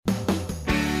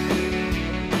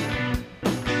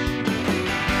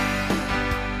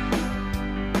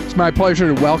It's my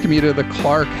pleasure to welcome you to the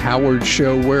Clark Howard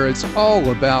Show, where it's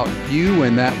all about you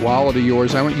and that wallet of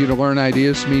yours. I want you to learn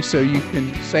ideas from me so you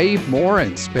can save more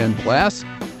and spend less,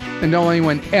 and don't let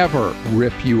anyone ever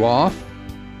rip you off.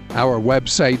 Our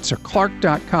websites are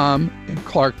clark.com and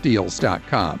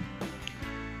clarkdeals.com.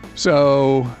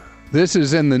 So this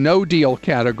is in the no deal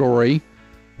category.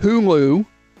 Hulu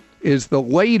is the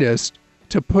latest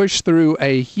to push through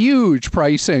a huge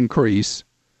price increase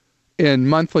in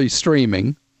monthly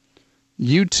streaming.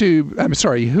 Hulu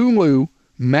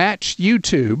matched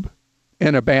YouTube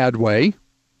in a bad way,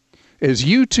 as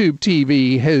YouTube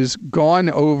TV has gone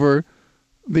over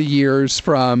the years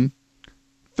from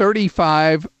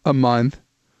 $35 a month,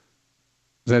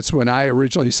 that's when I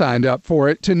originally signed up for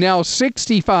it, to now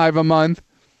 $65 a month,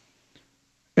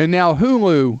 and now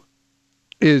Hulu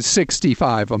is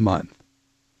 $65 a month.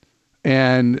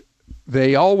 And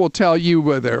they all will tell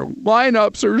you their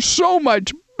lineups are so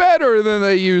much better than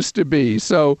they used to be.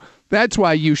 So that's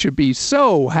why you should be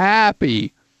so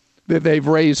happy that they've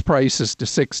raised prices to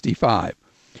 $65.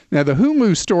 Now, the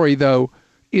Hulu story, though,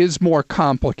 is more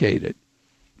complicated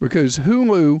because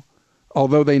Hulu,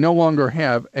 although they no longer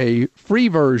have a free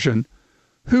version,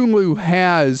 Hulu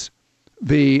has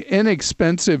the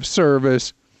inexpensive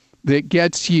service that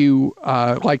gets you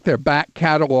like their back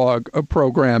catalog of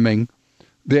programming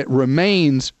that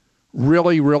remains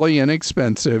really, really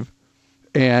inexpensive.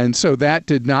 And so that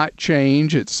did not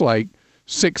change. It's like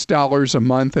 $6 a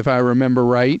month, if I remember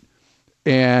right.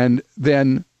 And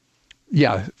then,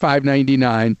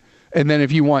 $5.99. And then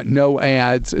if you want no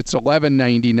ads, it's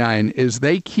 $11.99, is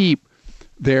they keep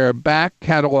their back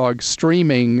catalog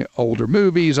streaming older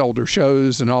movies, older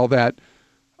shows, and all that.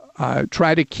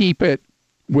 Try to keep it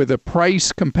with a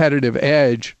price competitive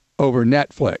edge over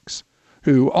Netflix,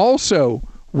 who also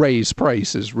raised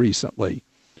prices recently.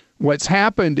 What's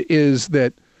happened is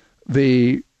that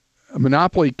the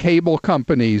monopoly cable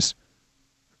companies'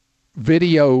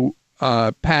 video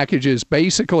packages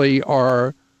basically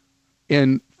are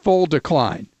in full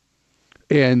decline.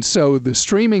 And so the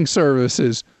streaming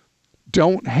services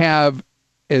don't have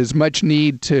as much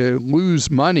need to lose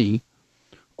money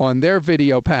on their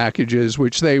video packages,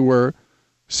 which they were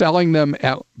selling them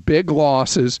at big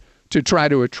losses to try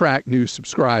to attract new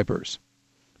subscribers.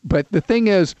 But the thing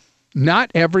is,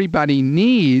 not everybody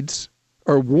needs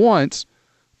or wants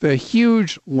the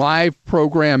huge live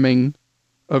programming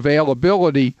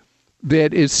availability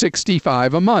that is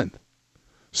 $65 a month.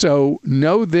 So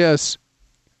know this,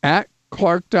 at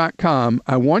clark.com,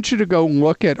 I want you to go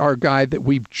look at our guide that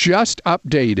we've just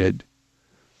updated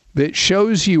that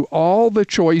shows you all the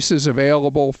choices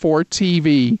available for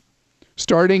TV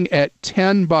starting at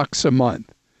 $10 a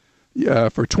month.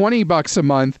 For $20 a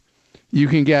month, you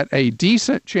can get a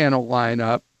decent channel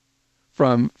lineup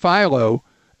from Philo.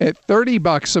 At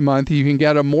 $30 a month, you can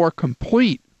get a more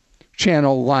complete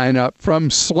channel lineup from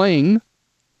Sling.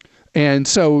 And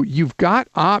so you've got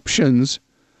options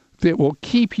that will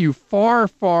keep you far,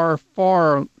 far,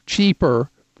 far cheaper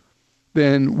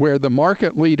than where the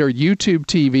market leader YouTube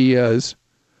TV is,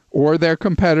 or their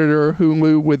competitor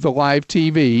Hulu with the live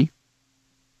TV,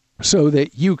 so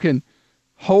that you can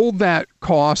hold that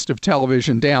cost of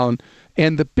television down.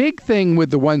 And the big thing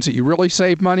with the ones that you really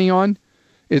save money on,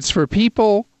 it's for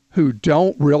people who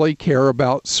don't really care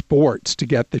about sports to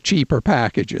get the cheaper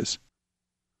packages.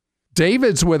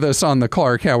 David's with us on the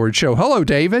Clark Howard Show. Hello,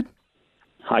 David.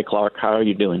 Hi, Clark. How are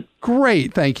you doing?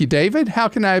 Great. Thank you, David. How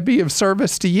can I be of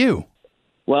service to you?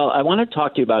 Well, I want to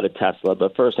talk to you about a Tesla,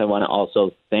 but first I want to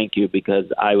also thank you because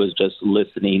I was just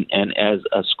listening, and as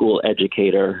a school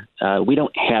educator, we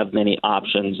don't have many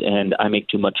options, and I make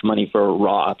too much money for a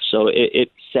Roth. So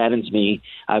it saddens me.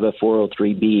 I have a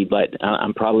 403B, but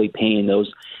I'm probably paying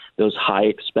those high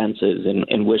expenses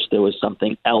and wish there was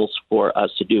something else for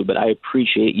us to do. But I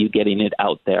appreciate you getting it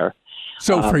out there.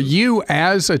 So for you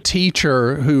as a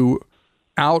teacher who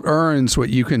out-earns what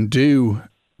you can do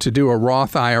to do a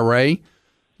Roth IRA,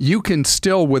 you can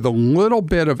still, with a little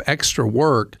bit of extra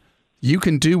work, you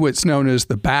can do what's known as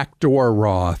the backdoor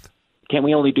Roth. Can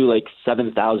we only do like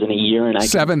 $7,000 a year? And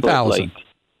 $7,000.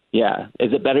 Yeah.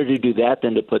 Is it better to do that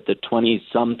than to put the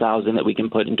 20-some thousand that we can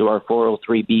put into our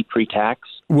 403B pre-tax?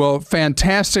 Well,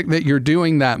 fantastic that you're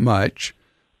doing that much.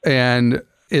 And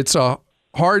it's a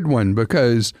hard one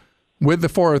because with the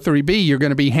 403B, you're going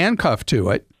to be handcuffed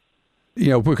to it.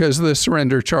 Because of the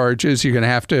surrender charges, you're going to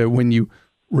have to, when you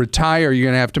retire, you're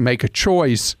going to have to make a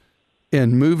choice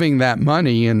in moving that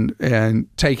money and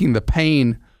taking the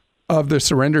pain of the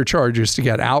surrender charges to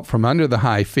get out from under the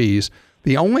high fees.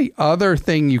 The only other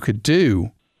thing you could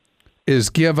do is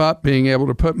give up being able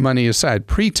to put money aside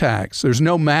pre-tax. There's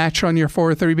no match on your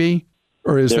 403B?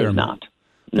 Or is there not?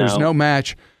 There's no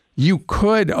match. You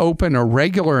could open a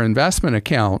regular investment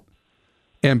account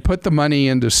and put the money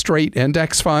into straight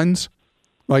index funds.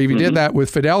 Well, if you did that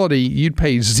with Fidelity, you'd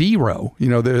pay zero.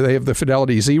 They have the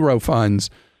Fidelity Zero funds,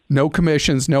 no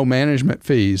commissions, no management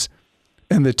fees.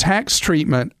 And the tax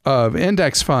treatment of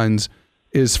index funds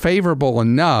is favorable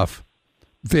enough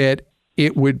that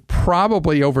it would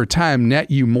probably over time net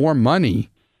you more money,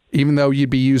 even though you'd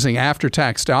be using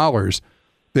after-tax dollars,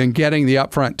 than getting the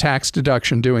upfront tax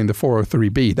deduction doing the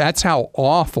 403B. That's how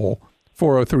awful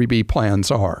 403B plans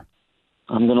are.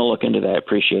 I'm going to look into that.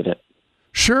 Appreciate it.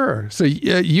 Sure. So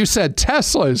you said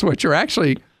Tesla is what you're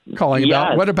actually calling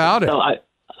about. What about it? So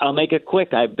I'll make it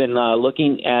quick. I've been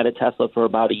looking at a Tesla for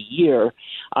about a year.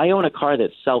 I own a car that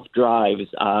self-drives,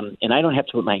 and I don't have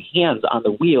to put my hands on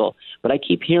the wheel, but I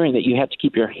keep hearing that you have to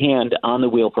keep your hand on the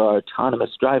wheel for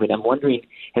autonomous driving. I'm wondering,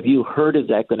 have you heard, is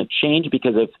that going to change?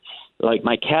 Because of, like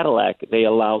my Cadillac, they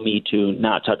allow me to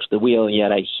not touch the wheel, and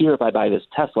yet I hear if I buy this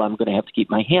Tesla, I'm going to have to keep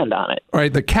my hand on it. All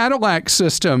right, the Cadillac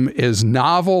system is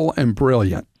novel and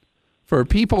brilliant. For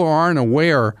people who aren't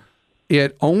aware,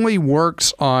 it only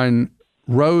works on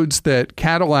roads that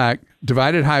Cadillac,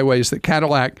 divided highways that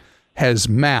Cadillac has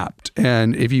mapped.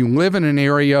 And if you live in an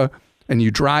area and you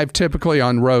drive typically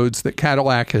on roads that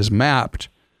Cadillac has mapped,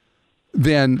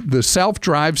 then the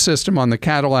self-drive system on the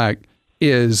Cadillac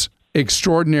is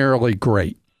extraordinarily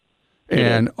great.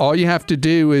 And all you have to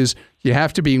do is you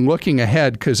have to be looking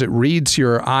ahead because it reads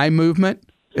your eye movement,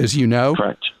 as you know.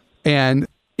 Correct. And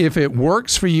if it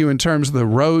works for you in terms of the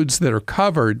roads that are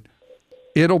covered,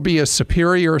 it'll be a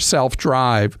superior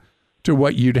self-drive to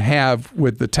what you'd have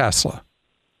with the Tesla.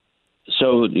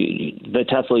 So the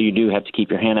Tesla, you do have to keep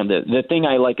your hand on. The thing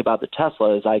I like about the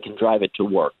Tesla is I can drive it to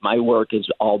work. My work is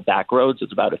all back roads.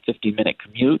 It's about a 50-minute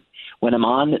commute. When I'm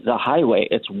on the highway,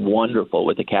 it's wonderful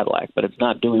with the Cadillac, but it's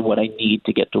not doing what I need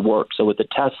to get to work. So with the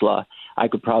Tesla, I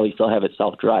could probably still have it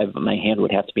self-drive, but my hand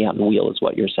would have to be on the wheel is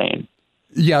what you're saying.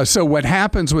 Yeah, so what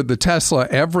happens with the Tesla,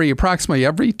 approximately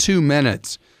every 2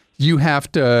 minutes, you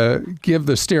have to give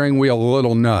the steering wheel a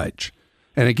little nudge.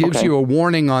 And it gives you a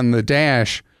warning on the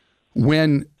dash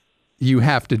when you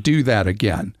have to do that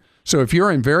again. So if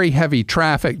you're in very heavy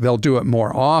traffic, they'll do it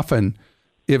more often.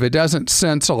 If it doesn't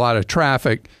sense a lot of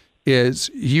traffic, is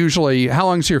usually, how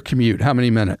long's your commute? How many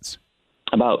minutes?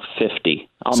 About 50.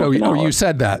 So you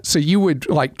said that. So you would,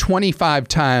 like 25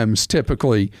 times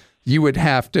typically, you would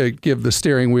have to give the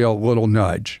steering wheel a little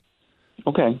nudge.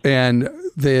 Okay. And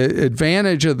the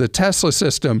advantage of the Tesla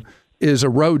system is a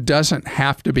road doesn't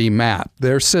have to be mapped.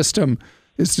 Their system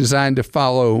is designed to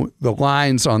follow the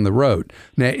lines on the road.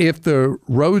 Now, if the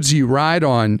roads you ride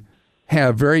on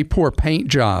have very poor paint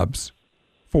jobs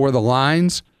for the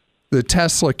lines, the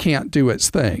Tesla can't do its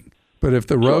thing. But if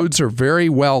the roads are very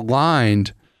well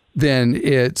lined, then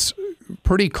it's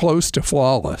pretty close to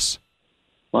flawless.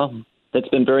 Well, that's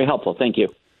been very helpful. Thank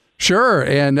you. Sure.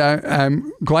 And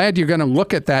I'm glad you're going to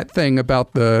look at that thing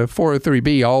about the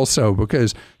 403B also,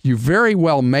 because you very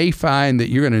well may find that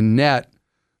you're going to net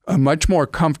a much more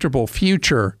comfortable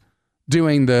future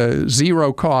doing the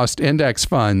zero-cost index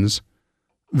funds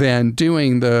than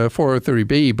doing the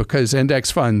 403B, because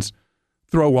index funds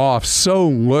throw off so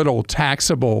little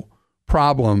taxable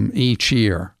problem each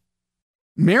year.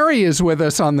 Mary is with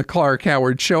us on the Clark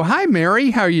Howard Show. Hi,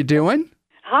 Mary. How are you doing?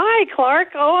 Hi, Clark.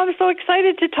 Oh, I'm so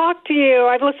excited to talk to you.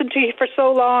 I've listened to you for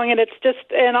so long, and it's just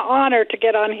an honor to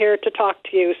get on here to talk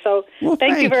to you. So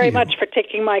thank you very much for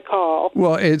taking my call.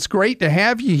 Well, it's great to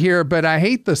have you here, but I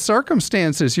hate the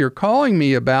circumstances you're calling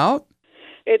me about.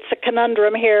 It's a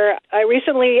conundrum here. I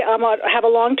recently have a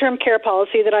long-term care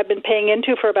policy that I've been paying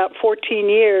into for about 14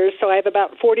 years, so I have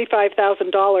about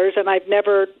 $45,000, and I've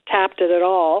never tapped it at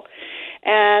all.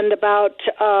 And about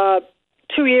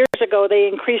 2 years ago, they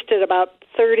increased it about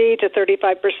 30 to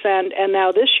 35%, and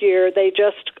now this year they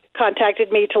just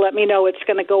contacted me to let me know it's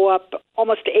going to go up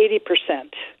almost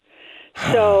 80%.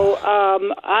 So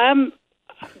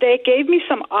they gave me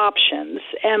some options,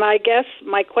 and I guess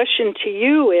my question to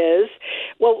you is,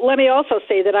 well, let me also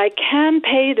say that I can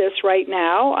pay this right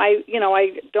now. I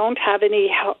don't have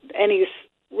any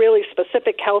really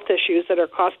specific health issues that are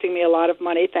costing me a lot of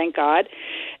money, thank God.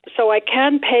 So I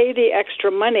can pay the extra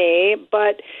money,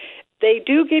 but they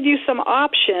do give you some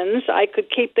options. I could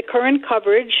keep the current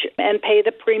coverage and pay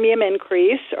the premium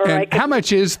increase. How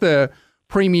much is the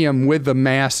premium with the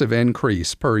massive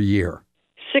increase per year?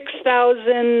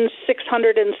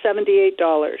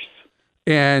 $6,678.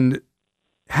 And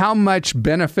how much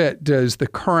benefit does the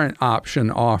current option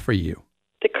offer you?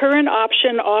 The current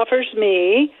option offers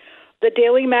me the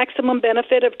daily maximum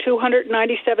benefit of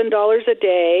 $297 a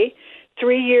day,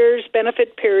 3 years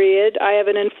benefit period. I have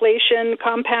an inflation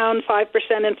compound 5%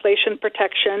 inflation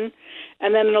protection,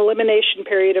 and then an elimination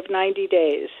period of 90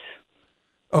 days.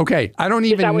 Okay, I don't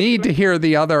even need to hear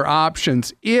the other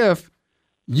options. If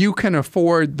you can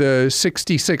afford the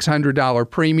 $6,600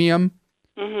 premium,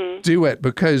 do it,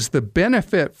 because the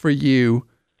benefit for you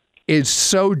is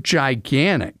so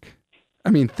gigantic.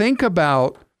 I mean, think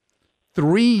about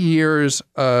 3 years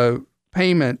of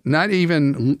payment, not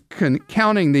even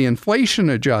counting the inflation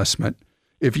adjustment.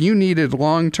 If you needed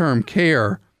long-term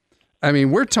care, I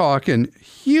mean, we're talking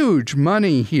huge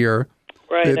money here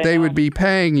that they would be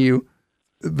paying you.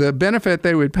 The benefit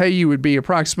they would pay you would be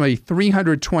approximately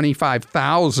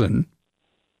 $325,000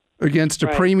 against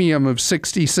a premium of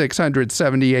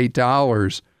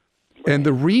 $6,678. And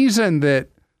the reason that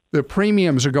the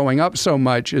premiums are going up so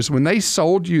much is when they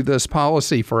sold you this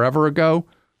policy forever ago,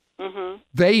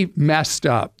 they messed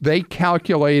up. They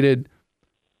calculated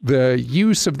the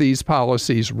use of these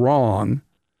policies wrong,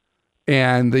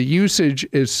 and the usage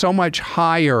is so much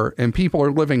higher, and people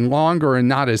are living longer and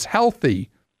not as healthy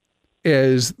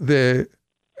as the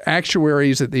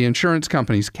actuaries at the insurance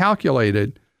companies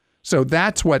calculated. So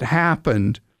that's what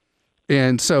happened.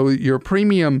 And so your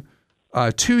premium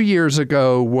 2 years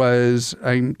ago was,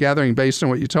 I'm gathering based on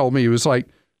what you told me, it was like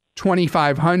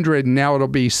 $2,500, and now it'll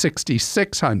be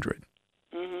 $6,600.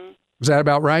 Is that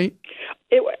about right?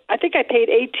 I think I paid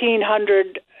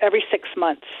 $1,800 every 6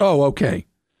 months. Oh, okay.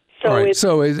 So all right.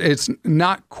 So it's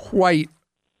not quite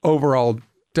overall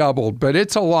doubled, but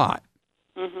it's a lot.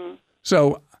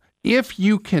 So if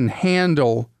you can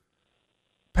handle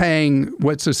paying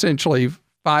what's essentially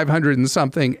 $500 and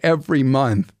something every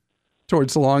month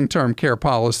towards the long-term care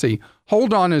policy,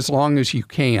 hold on as long as you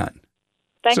can.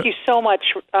 Thank you so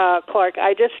much, Clark.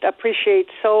 I just appreciate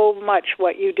so much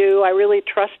what you do. I really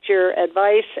trust your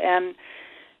advice, and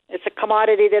it's a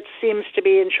commodity that seems to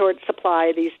be in short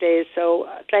supply these days. So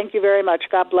thank you very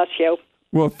much. God bless you.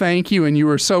 Well, thank you, and you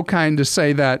were so kind to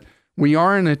say that. We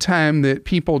are in a time that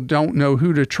people don't know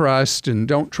who to trust and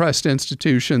don't trust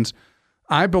institutions.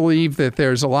 I believe that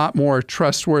there's a lot more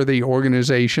trustworthy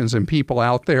organizations and people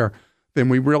out there than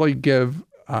we really give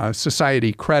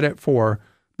society credit for.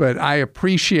 But I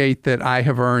appreciate that I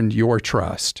have earned your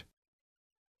trust.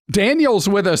 Daniel's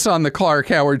with us on the Clark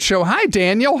Howard Show. Hi,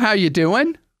 Daniel. How you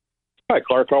doing? Hi,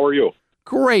 Clark. How are you?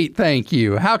 Great, thank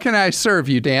you. How can I serve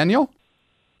you, Daniel?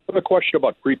 I have a question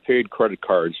about prepaid credit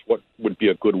cards. What would be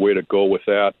a good way to go with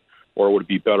that? Or would it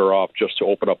be better off just to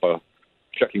open up a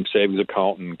checking savings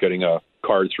account and getting a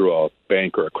card through a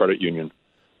bank or a credit union?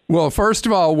 Well, first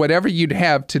of all, whatever you'd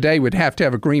have today would have to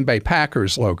have a Green Bay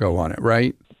Packers logo on it,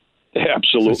 right?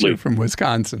 Absolutely. You're from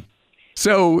Wisconsin.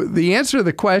 So the answer to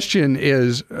the question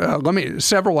is,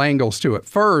 several angles to it.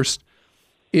 First,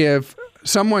 if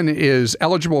someone is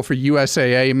eligible for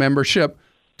USAA membership,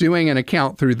 doing an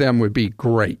account through them would be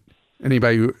great.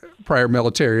 Anybody who prior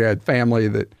military had family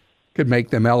that could make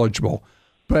them eligible.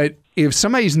 But if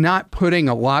somebody's not putting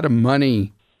a lot of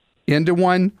money into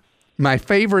one, my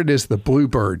favorite is the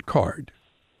Bluebird card.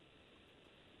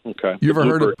 Okay. You ever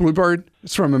heard of Bluebird?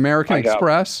 It's from American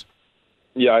Express.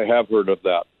 Yeah, I have heard of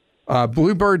that.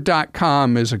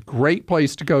 Bluebird.com is a great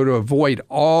place to go to avoid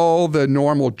all the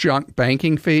normal junk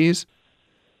banking fees.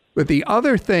 But the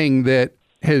other thing that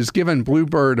has given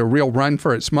Bluebird a real run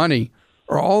for its money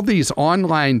are all these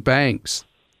online banks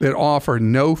that offer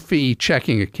no-fee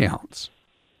checking accounts.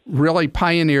 Really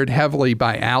pioneered heavily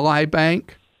by Ally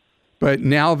Bank, but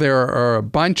now there are a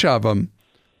bunch of them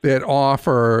that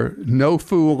offer no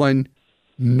fooling,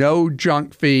 no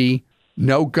junk fee,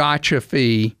 no gotcha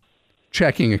fee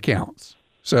checking accounts.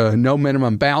 So no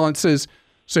minimum balances.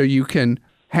 So you can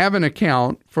have an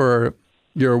account for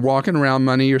your walking around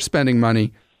money, your spending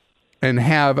money, and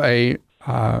have a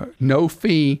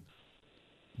no-fee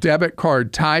debit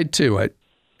card tied to it.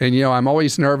 And, I'm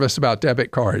always nervous about debit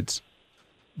cards.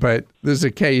 But this is a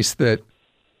case that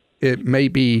it may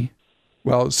be,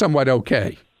 somewhat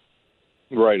okay.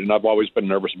 Right, and I've always been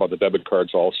nervous about the debit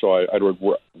cards also. I'd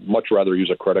much rather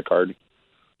use a credit card.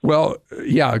 Well,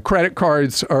 yeah, credit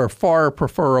cards are far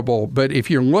preferable. But if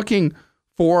you're looking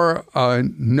for a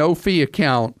no-fee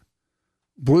account,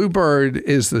 Bluebird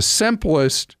is the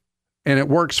simplest, and it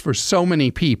works for so many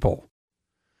people.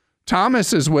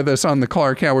 Thomas is with us on the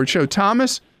Clark Howard Show.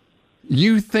 Thomas,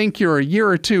 you think you're a year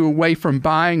or two away from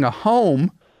buying a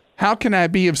home. How can I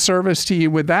be of service to you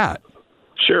with that?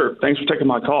 Sure. Thanks for taking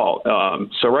my call.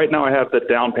 So right now I have the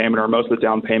down payment, or most of the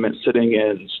down payment, sitting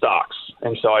in stocks.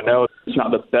 And so I know it's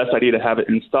not the best idea to have it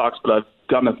in stocks, but I've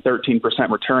gotten a 13%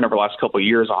 return over the last couple of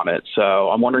years on it. So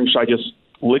I'm wondering, should I just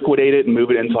liquidate it and move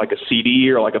it into like a CD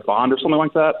or like a bond or something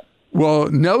like that? Well,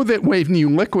 know that when you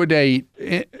liquidate,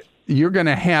 you're going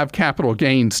to have capital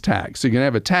gains tax. You're going to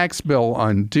have a tax bill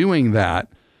on doing that.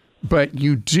 But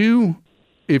you do,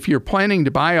 if you're planning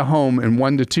to buy a home in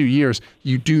 1 to 2 years,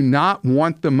 you do not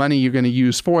want the money you're going to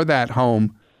use for that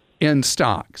home in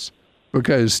stocks,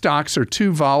 because stocks are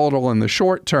too volatile in the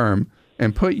short term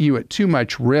and put you at too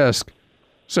much risk.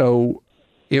 So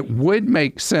it would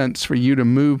make sense for you to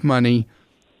move money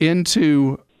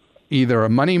into either a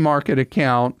money market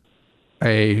account,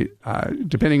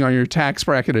 depending on your tax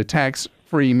bracket, a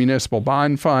tax-free municipal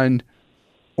bond fund,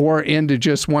 or into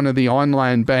just one of the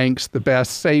online banks, the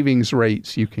best savings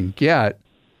rates you can get.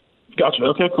 Gotcha.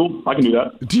 Okay, cool. I can do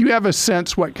that. Do you have a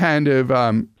sense what kind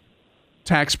of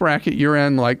tax bracket you're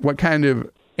in? Like what kind of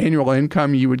annual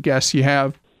income you would guess you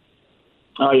have?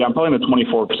 Yeah, I'm probably in the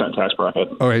 24% tax bracket.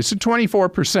 Okay, so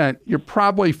 24%, you're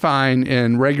probably fine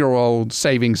in regular old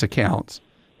savings accounts.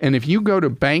 And if you go to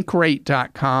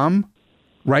bankrate.com,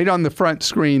 right on the front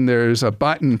screen, there's a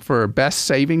button for best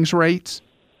savings rates.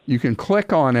 You can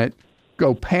click on it,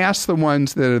 go past the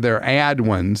ones that are their ad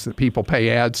ones that people pay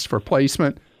ads for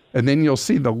placement, and then you'll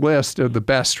see the list of the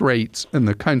best rates in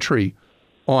the country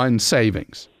on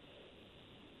savings.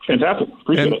 Fantastic.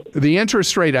 Appreciate it. The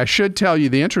interest rate, I should tell you,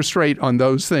 the interest rate on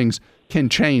those things can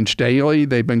change daily.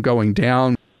 They've been going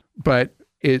down, but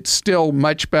it's still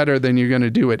much better than you're going to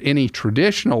do at any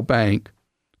traditional bank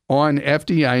on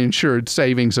FDI-insured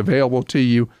savings available to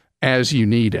you as you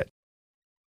need it.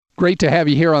 Great to have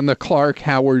you here on the Clark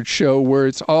Howard Show, where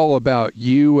it's all about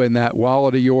you and that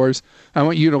wallet of yours. I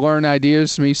want you to learn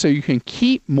ideas from me so you can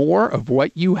keep more of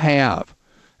what you have.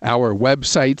 Our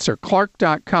websites are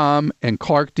clark.com and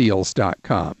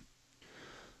clarkdeals.com.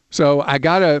 So I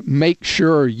got to make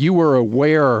sure you are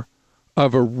aware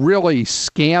of a really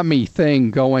scammy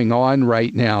thing going on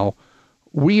right now.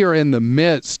 We are in the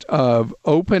midst of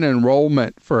open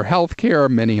enrollment for healthcare,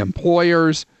 many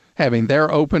employers having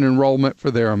their open enrollment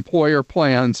for their employer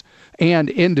plans, and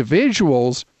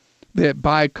individuals that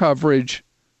buy coverage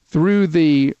through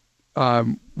the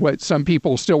what some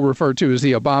people still refer to as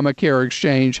the Obamacare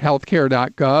exchange,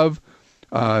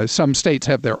 healthcare.gov. Some states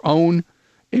have their own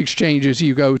exchanges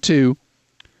you go to.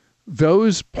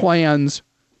 Those plans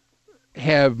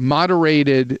have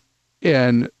moderated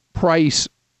in price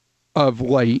of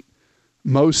late.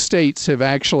 Most states have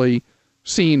actually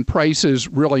seen prices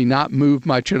really not move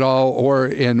much at all,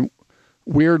 or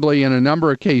weirdly, in a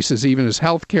number of cases, even as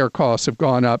healthcare costs have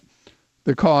gone up,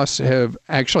 the costs have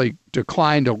actually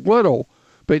declined a little.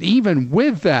 But even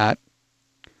with that,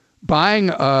 buying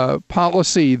a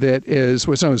policy that is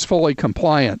what's known as fully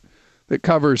compliant, that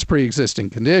covers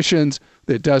pre-existing conditions,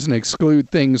 that doesn't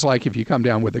exclude things like if you come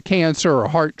down with a cancer or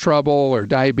heart trouble or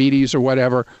diabetes or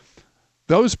whatever,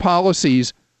 those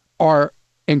policies are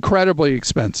incredibly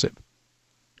expensive.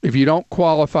 If you don't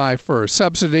qualify for a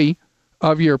subsidy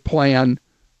of your plan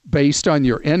based on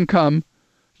your income,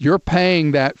 you're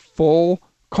paying that full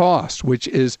cost, which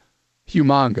is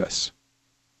humongous.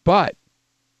 But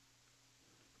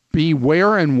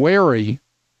beware and wary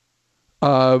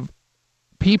of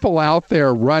people out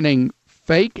there running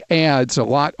fake ads a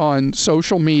lot on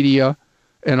social media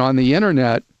and on the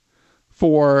internet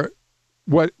for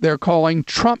what they're calling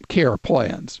Trumpcare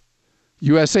plans.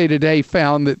 USA Today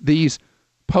found that these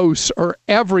posts are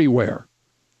everywhere.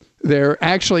 There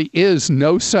actually is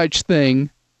no such thing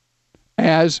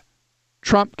as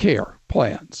Trumpcare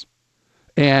plans.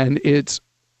 And it's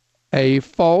a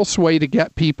false way to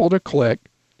get people to click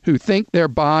who think they're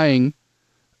buying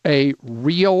a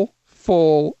real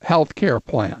full health care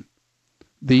plan.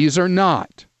 These are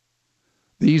not.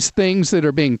 These things that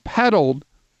are being peddled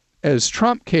as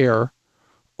Trumpcare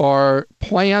are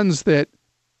plans that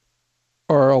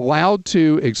are allowed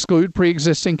to exclude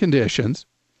pre-existing conditions.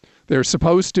 They're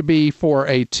supposed to be for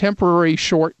a temporary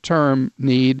short-term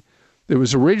need that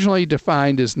was originally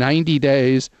defined as 90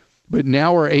 days, but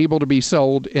now are able to be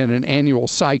sold in an annual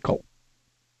cycle.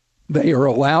 They are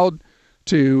allowed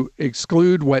to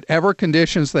exclude whatever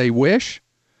conditions they wish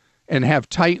and have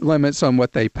tight limits on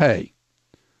what they pay.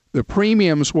 The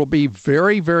premiums will be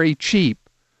very, very cheap,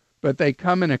 but they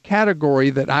come in a category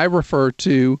that I refer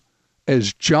to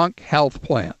as junk health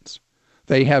plans.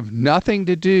 They have nothing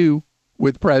to do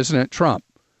with President Trump.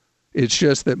 It's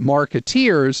just that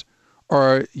marketeers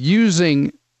are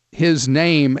using his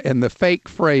name and the fake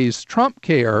phrase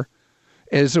Trumpcare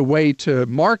as a way to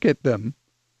market them,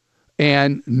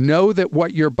 and know that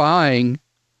what you're buying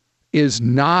is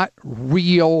not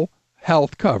real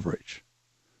health coverage.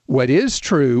 What is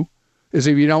true is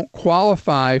if you don't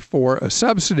qualify for a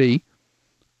subsidy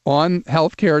on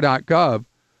healthcare.gov,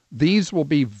 These will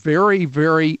be very,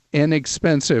 very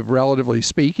inexpensive, relatively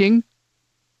speaking.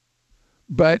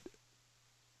 But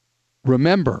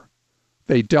remember,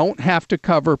 they don't have to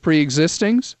cover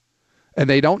pre-existings, and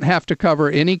they don't have to cover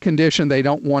any condition they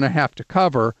don't want to have to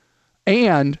cover.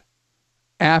 And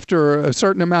after a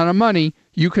certain amount of money,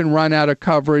 you can run out of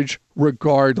coverage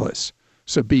regardless.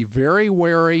 So be very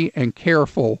wary and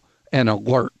careful and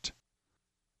alert.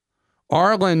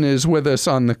 Arlen is with us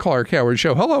on the Clark Howard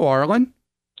Show. Hello, Arlen.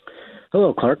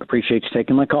 Hello, Clark. Appreciate you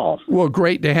taking my call. Well,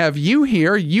 great to have you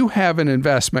here. You have an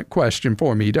investment question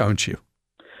for me, don't you?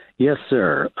 Yes,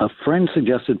 sir. A friend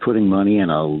suggested putting money in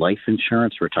a life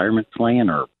insurance retirement plan,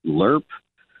 or LIRP.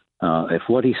 If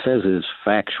what he says is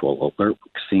factual, a LIRP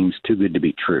seems too good to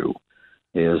be true.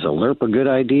 Is a LIRP a good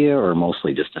idea or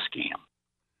mostly just a scam?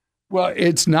 Well,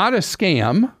 it's not a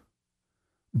scam,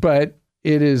 but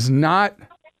it is not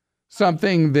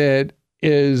something that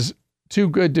is too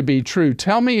good to be true.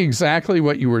 Tell me exactly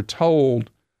what you were told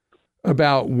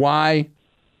about why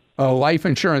a life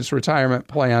insurance retirement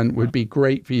plan would be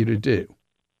great for you to do.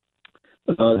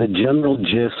 The general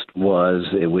gist was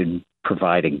it would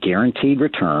provide a guaranteed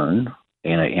return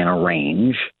in a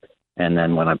range, and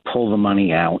then when I pull the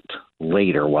money out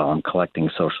later while I'm collecting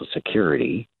Social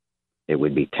Security, it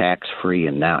would be tax-free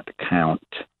and not count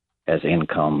as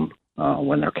income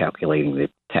when they're calculating the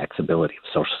taxability of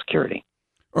Social Security.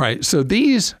 All right, so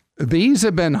these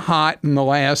have been hot in the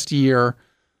last year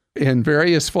in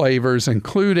various flavors,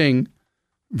 including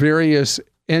various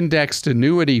indexed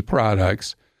annuity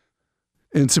products.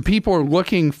 And so people are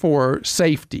looking for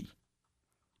safety.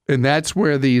 And that's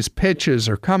where these pitches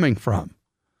are coming from.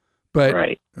 But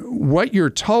right. What you're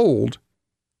told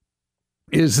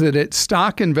is that it's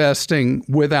stock investing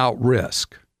without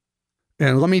risk.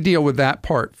 And let me deal with that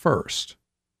part first.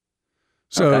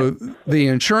 So okay. The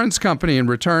insurance company, in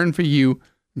return for you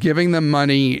giving them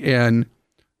money in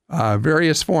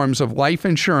various forms of life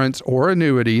insurance or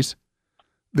annuities,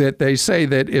 that they say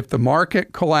that if the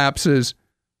market collapses,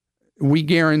 we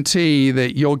guarantee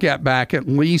that you'll get back at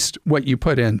least what you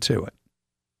put into it.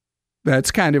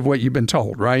 That's kind of what you've been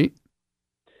told, right?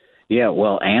 Yeah,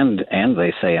 well, and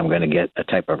they say I'm going to get a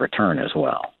type of return as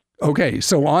well. Okay,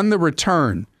 so on the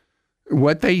return,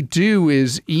 what they do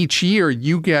is each year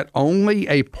you get only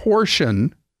a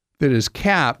portion that is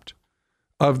capped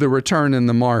of the return in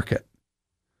the market.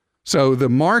 So the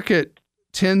market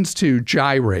tends to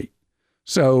gyrate.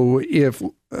 So if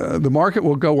the market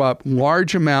will go up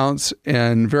large amounts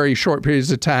in very short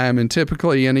periods of time, and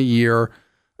typically in a year,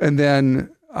 and then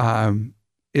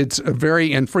it's a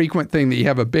very infrequent thing that you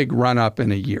have a big run up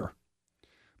in a year.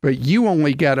 But you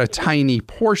only get a tiny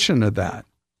portion of that.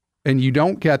 And you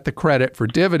don't get the credit for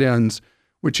dividends,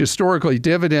 which historically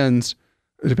dividends,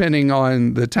 depending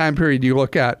on the time period you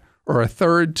look at, are a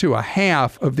third to a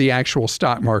half of the actual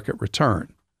stock market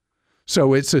return.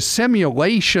 So it's a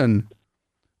simulation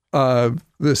of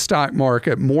the stock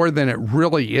market more than it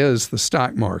really is the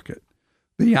stock market.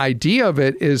 The idea of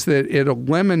it is that it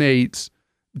eliminates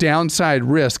downside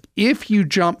risk if you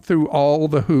jump through all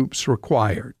the hoops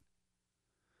required.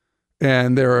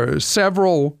 And there are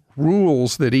several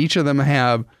rules that each of them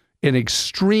have in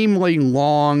extremely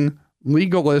long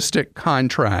legalistic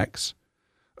contracts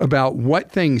about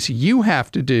what things you have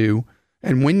to do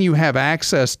and when you have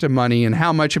access to money and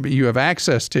how much of it you have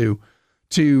access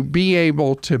to be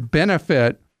able to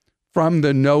benefit from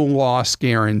the no loss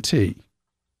guarantee.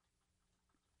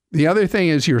 The other thing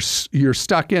is you're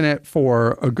stuck in it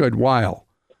for a good while.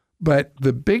 But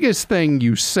the biggest thing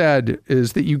you said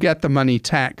is that you get the money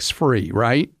tax-free,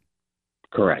 right?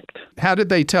 Correct. How did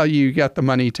they tell you got the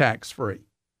money tax-free?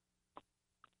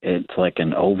 It's like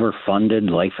an overfunded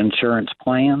life insurance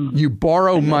plan. You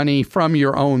borrow money from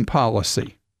your own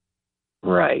policy.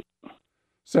 Right.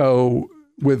 So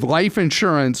with life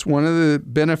insurance, one of the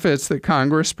benefits that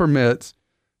Congress permits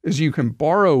is you can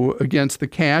borrow against the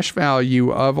cash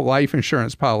value of a life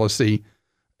insurance policy,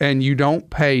 and you don't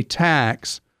pay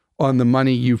tax on the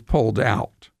money you've pulled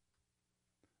out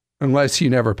unless you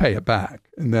never pay it back.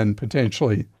 And then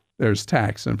potentially there's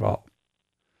tax involved.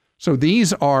 So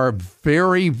these are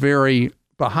very, very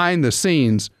behind the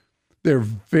scenes. They're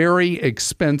very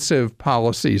expensive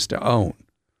policies to own.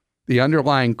 The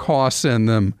underlying costs in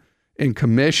them in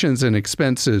commissions and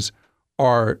expenses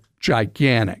are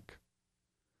gigantic.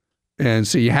 And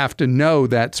so you have to know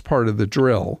that's part of the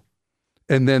drill.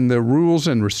 And then the rules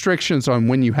and restrictions on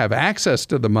when you have access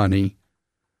to the money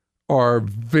are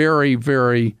very,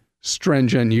 very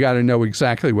stringent. You got to know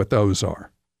exactly what those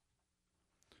are.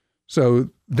 So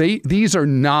these are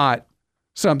not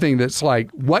something that's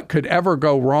like, what could ever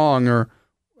go wrong, or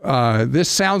this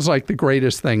sounds like the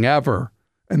greatest thing ever,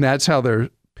 and that's how they're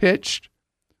pitched,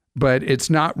 but it's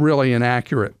not really an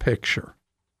accurate picture.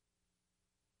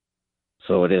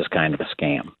 So it is kind of a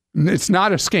scam. It's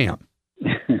not a scam.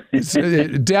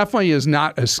 It definitely is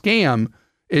not a scam.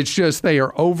 It's just they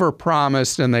are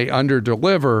overpromised and they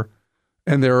underdeliver,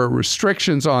 and there are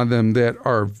restrictions on them that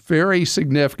are very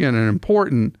significant and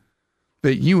important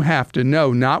that you have to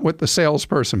know, not what the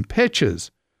salesperson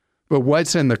pitches, but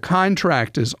what's in the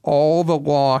contract is all the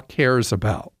law cares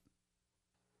about.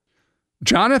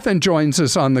 Jonathan joins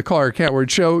us on the Clark Howard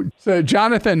Show. So,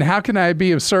 Jonathan, how can I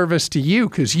be of service to you?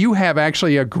 Because you have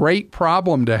actually a great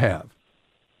problem to have.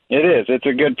 It is. It's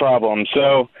a good problem.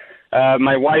 So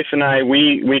my wife and I,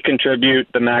 we contribute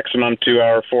the maximum to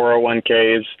our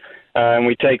 401ks, and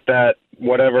we take that,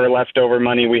 whatever leftover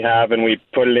money we have, and we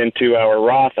put it into our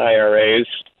Roth IRAs.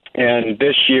 And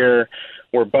this year,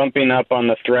 we're bumping up on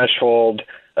the threshold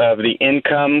of the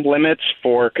income limits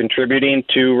for contributing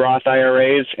to Roth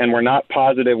IRAs, and we're not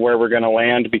positive where we're going to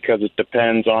land because it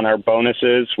depends on our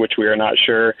bonuses, which we are not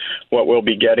sure what we'll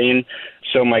be getting.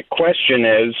 So my question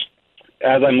is,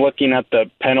 as I'm looking at the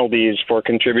penalties for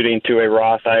contributing to a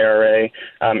Roth IRA,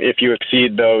 if you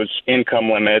exceed those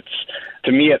income limits,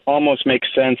 to me it almost makes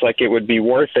sense like it would be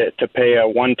worth it to pay a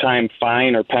one-time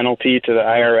fine or penalty to the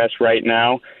IRS right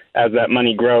now as that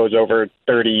money grows over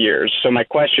 30 years. So my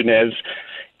question is,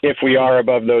 if we are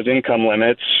above those income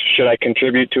limits, should I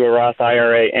contribute to a Roth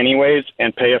IRA anyways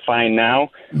and pay a fine now?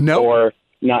 Nope. Or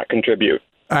not contribute?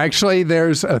 Actually,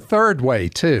 there's a third way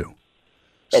too.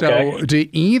 Okay. So do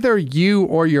either you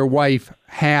or your wife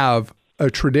have a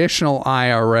traditional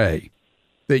IRA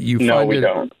that you funded? No, we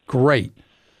don't. Great.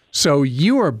 So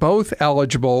you are both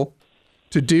eligible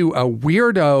to do a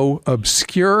weirdo,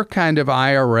 obscure kind of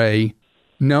IRA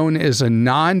known as a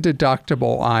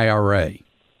non-deductible IRA.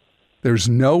 There's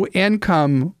no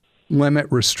income limit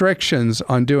restrictions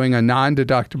on doing a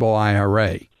non-deductible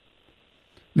IRA.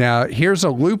 Now, here's a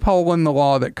loophole in the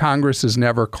law that Congress has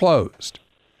never closed.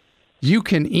 You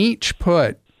can each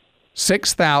put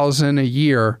 $6,000 a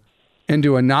year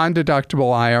into a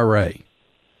non-deductible IRA.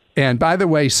 And by the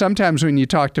way, sometimes when you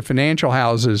talk to financial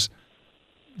houses,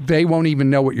 they won't even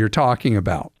know what you're talking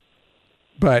about.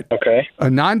 But a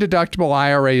non-deductible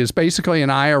IRA is basically an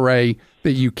IRA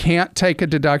that you can't take a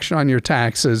deduction on your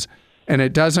taxes, and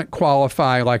it doesn't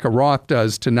qualify like a Roth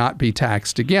does to not be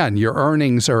taxed again. Your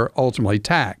earnings are ultimately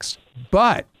taxed.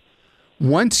 But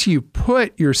once you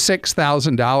put your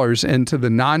 $6,000 into the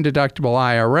non-deductible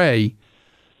IRA,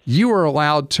 you are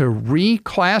allowed to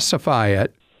reclassify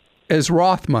it as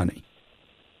Roth money.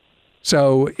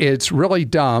 So it's really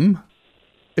dumb.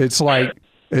 It's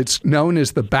known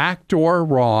as the backdoor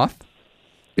Roth.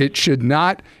 It should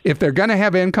not, if they're going to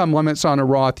have income limits on a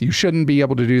Roth, you shouldn't be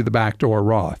able to do the backdoor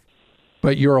Roth.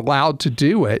 But you're allowed to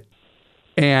do it,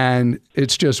 and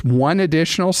it's just one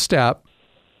additional step,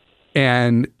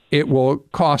 and it will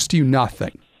cost you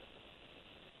nothing.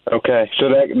 Okay, so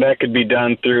that could be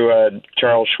done through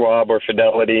Charles Schwab or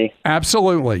Fidelity?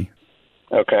 Absolutely.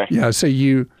 Okay. Yeah, so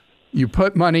you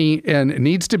put money in. It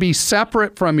needs to be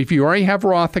separate from, if you already have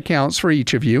Roth accounts for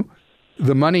each of you,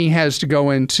 the money has to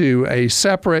go into a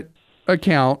separate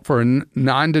account for a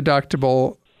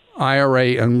non-deductible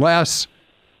IRA unless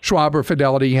Schwab or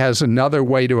Fidelity has another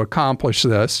way to accomplish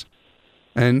this.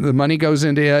 And the money goes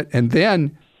into it, and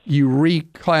then you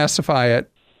reclassify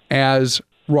it as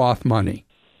Roth money.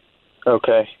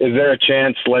 Okay. Is there a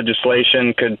chance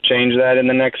legislation could change that in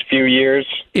the next few years?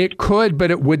 It could,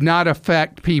 but it would not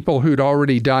affect people who'd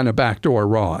already done a backdoor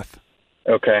Roth.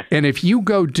 Okay. And if you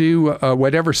go do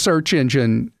whatever search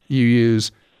engine you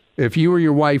use, if you or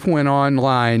your wife went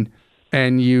online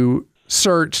and you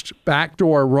searched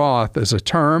backdoor Roth as a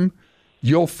term,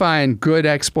 you'll find good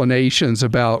explanations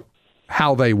about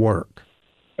how they work.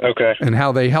 Okay. And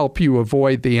how they help you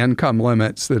avoid the income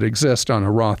limits that exist on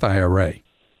a Roth IRA.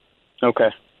 Okay.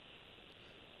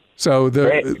 So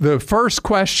the first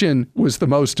question was the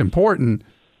most important.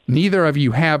 Neither of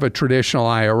you have a traditional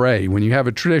IRA. When you have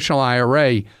a traditional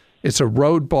IRA, it's a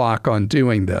roadblock on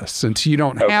doing this. Since you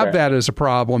don't have that as a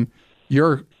problem,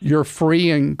 you're free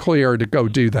and clear to go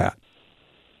do that.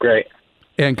 Great.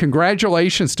 And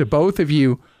congratulations to both of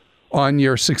you on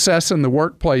your success in the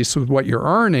workplace with what you're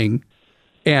earning,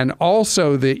 and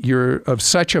also that you're of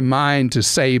such a mind to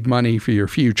save money for your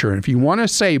future. And if you want to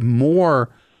save more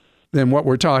than what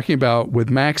we're talking about with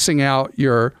maxing out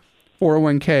your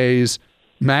 401ks,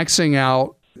 maxing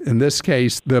out, in this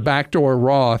case, the backdoor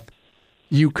Roth,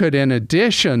 you could, in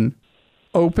addition,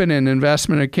 open an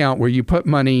investment account where you put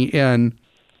money in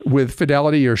with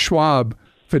Fidelity or Schwab.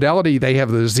 Fidelity, they have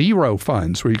the zero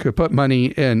funds where you could put money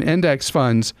in index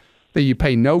funds that you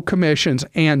pay no commissions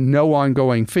and no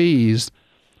ongoing fees.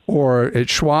 Or at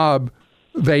Schwab,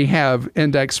 they have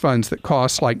index funds that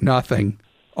cost like nothing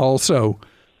also,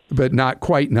 but not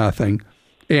quite nothing.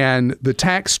 And the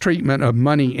tax treatment of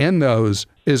money in those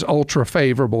is ultra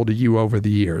favorable to you over the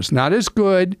years. Not as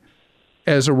good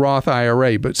as a Roth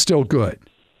IRA, but still good.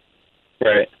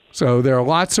 Right. So there are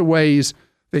lots of ways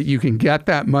that you can get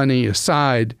that money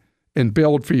aside and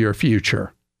build for your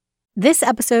future. This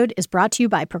episode is brought to you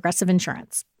by Progressive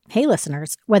Insurance. Hey,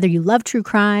 listeners, whether you love true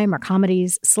crime or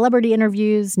comedies, celebrity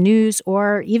interviews, news,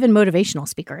 or even motivational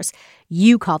speakers,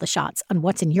 you call the shots on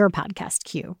what's in your podcast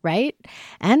queue, right?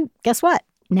 And guess what?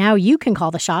 Now you can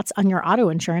call the shots on your auto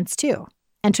insurance, too.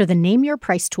 Enter the Name Your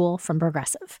Price tool from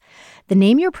Progressive. The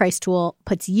Name Your Price tool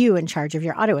puts you in charge of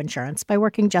your auto insurance by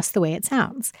working just the way it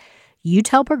sounds. You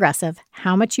tell Progressive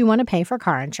how much you want to pay for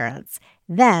car insurance.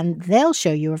 Then they'll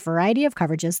show you a variety of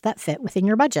coverages that fit within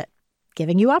your budget,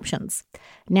 giving you options.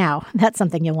 Now, that's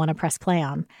something you'll want to press play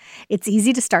on. It's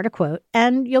easy to start a quote,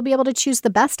 and you'll be able to choose the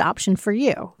best option for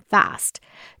you fast.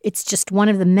 It's just one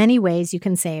of the many ways you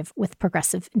can save with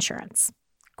Progressive Insurance.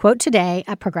 Quote today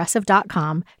at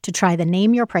Progressive.com to try the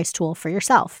Name Your Price tool for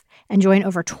yourself and join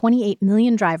over 28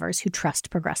 million drivers who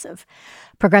trust Progressive.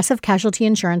 Progressive Casualty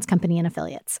Insurance Company and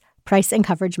Affiliates. Price and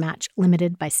coverage match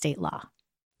limited by state law.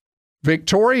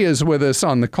 Victoria is with us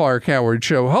on the Clark Howard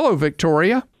Show. Hello,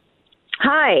 Victoria.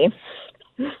 Hi.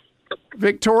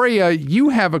 Victoria, you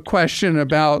have a question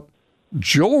about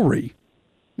jewelry.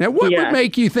 Now, what would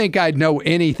make you think I'd know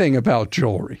anything about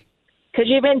jewelry? Because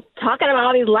you've been talking about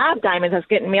all these lab diamonds. That's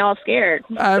getting me all scared.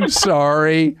 I'm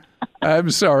sorry.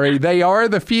 They are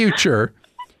the future,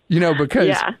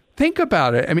 because think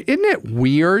about it. I mean, isn't it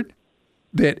weird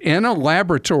that in a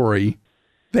laboratory,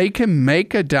 they can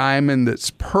make a diamond that's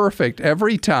perfect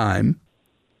every time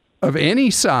of any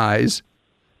size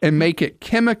and make it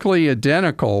chemically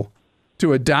identical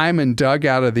to a diamond dug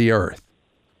out of the earth?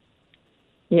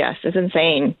 Yes, it's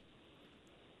insane.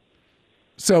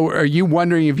 So are you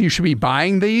wondering if you should be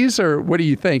buying these, or what are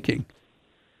you thinking?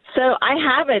 So I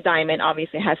have a diamond,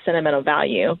 obviously has sentimental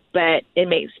value, but it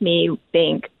makes me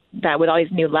think that with all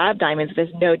these new lab diamonds,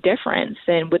 there's no difference.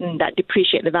 And wouldn't that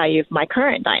depreciate the value of my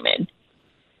current diamond?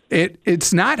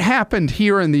 It's not happened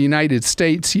here in the United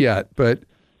States yet, but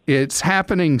it's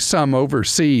happening some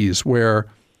overseas where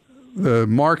the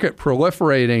market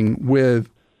proliferating with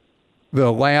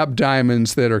the lab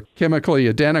diamonds that are chemically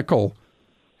identical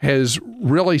has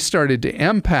really started to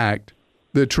impact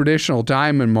the traditional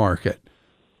diamond market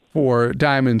for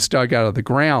diamonds dug out of the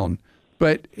ground.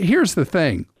 But here's the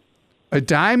thing. A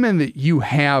diamond that you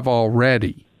have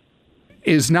already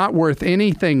is not worth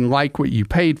anything like what you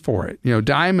paid for it.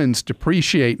 Diamonds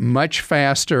depreciate much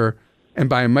faster and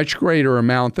by a much greater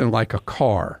amount than like a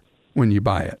car when you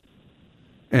buy it.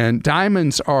 And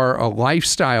diamonds are a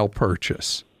lifestyle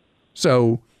purchase.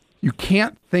 So you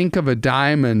can't think of a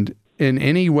diamond in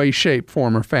any way, shape,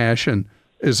 form, or fashion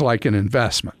as like an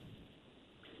investment.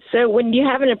 So when you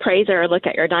have an appraiser look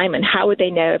at your diamond, how would they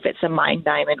know if it's a mined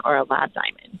diamond or a lab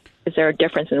diamond? Is there a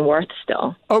difference in worth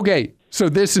still? Okay, so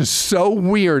this is so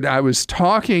weird. I was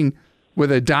talking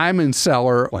with a diamond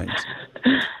seller,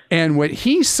 and what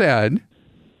he said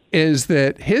is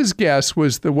that his guess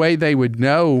was the way they would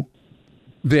know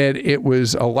that it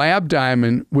was a lab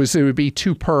diamond was it would be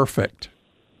too perfect.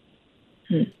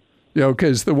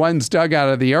 Because the ones dug out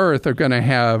of the earth are going to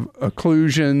have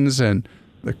occlusions and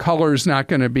the color's not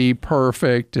going to be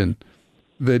perfect. And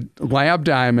the lab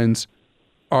diamonds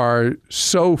are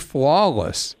so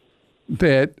flawless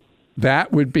that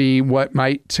would be what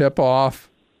might tip off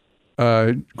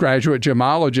a graduate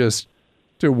gemologist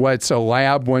to what's a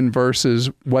lab one versus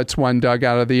what's one dug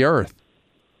out of the earth.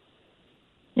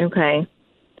 Okay.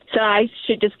 So I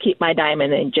should just keep my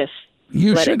diamond and just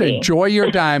You should enjoy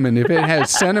your diamond. If it has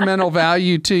sentimental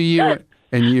value to you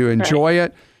and you enjoy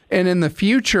it. And in the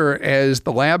future, as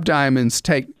the lab diamonds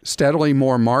take steadily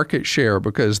more market share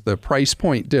because the price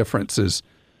point differences,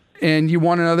 and you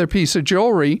want another piece of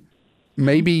jewelry,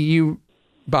 maybe you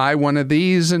buy one of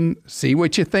these and see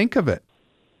what you think of it.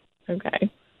 Okay.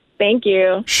 Thank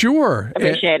you. Sure.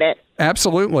 Appreciate it.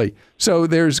 Absolutely. So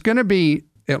there's going to be,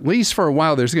 at least for a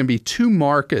while, there's going to be two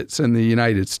markets in the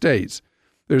United States.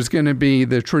 There's going to be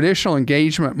the traditional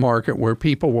engagement market where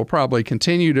people will probably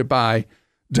continue to buy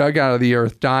dug out of the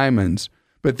earth diamonds.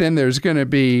 But then there's going to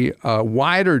be a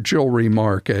wider jewelry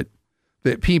market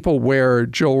that people wear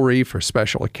jewelry for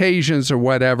special occasions or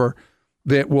whatever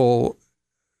that will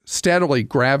steadily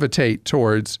gravitate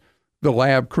towards the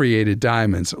lab created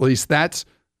diamonds. At least that's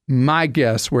my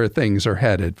guess where things are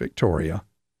headed, Victoria.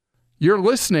 You're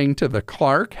listening to The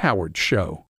Clark Howard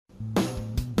Show.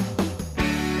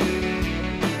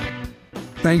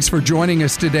 Thanks for joining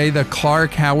us today. The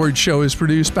Clark Howard Show is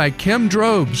produced by Kim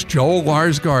Drobes, Joel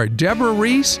Larsgaard, Deborah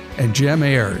Reese, and Jim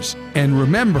Ayers. And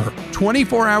remember,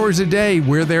 24 hours a day,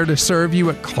 we're there to serve you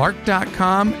at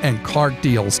Clark.com and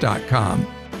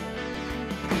ClarkDeals.com.